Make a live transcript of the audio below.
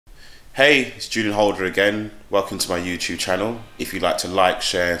Hey, it's Julian Holder again. Welcome to my YouTube channel. If you'd like to like,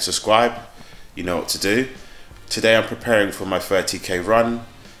 share and subscribe, you know what to do. Today I'm preparing for my 30k run.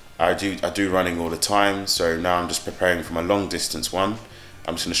 I do running all the time, so now I'm just preparing for my long distance one.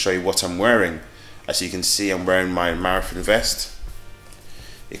 I'm just going to show you what I'm wearing. As you can see, I'm wearing my marathon vest.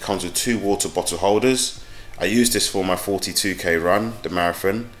 It comes with 2 water bottle holders. I use this for my 42k run, the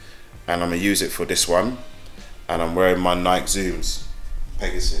marathon, and I'm going to use it for this one. And I'm wearing my Nike Zooms,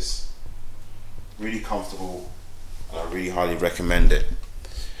 Pegasus. Really comfortable, and I really highly recommend it.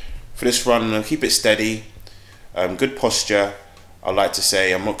 For this run, I'm going to keep it steady, good posture. I like to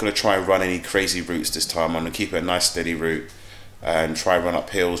say I'm not going to try and run any crazy routes this time. I'm going to keep it a nice steady route and try and run up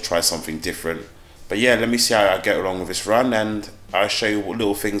hills, try something different. But yeah, let me see how I get along with this run, and I'll show you what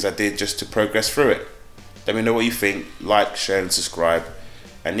little things I did just to progress through it. Let me know what you think, like, share and subscribe,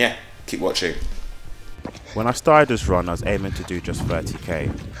 and yeah, keep watching. When I started this run, I was aiming to do just 30k,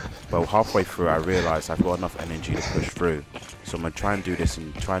 but halfway through I realised I've got enough energy to push through, so I'm going to try and do this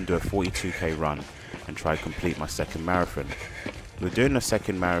and try and do a 42k run and try and complete my second marathon. With doing the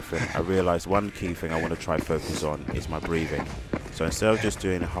second marathon, I realised one key thing I want to try focus on is my breathing. So instead of just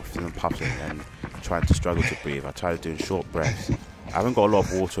doing huffing and puffing and trying to struggle to breathe, I tried doing short breaths. I haven't got a lot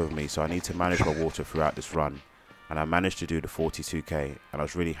of water with me, so I need to manage my water throughout this run, and I managed to do the 42k and I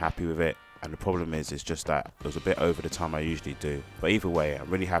was really happy with it. And the problem is just that it was a bit over the time I usually do. But either way, I'm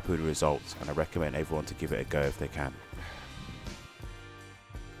really happy with the results, and I recommend everyone to give it a go if they can.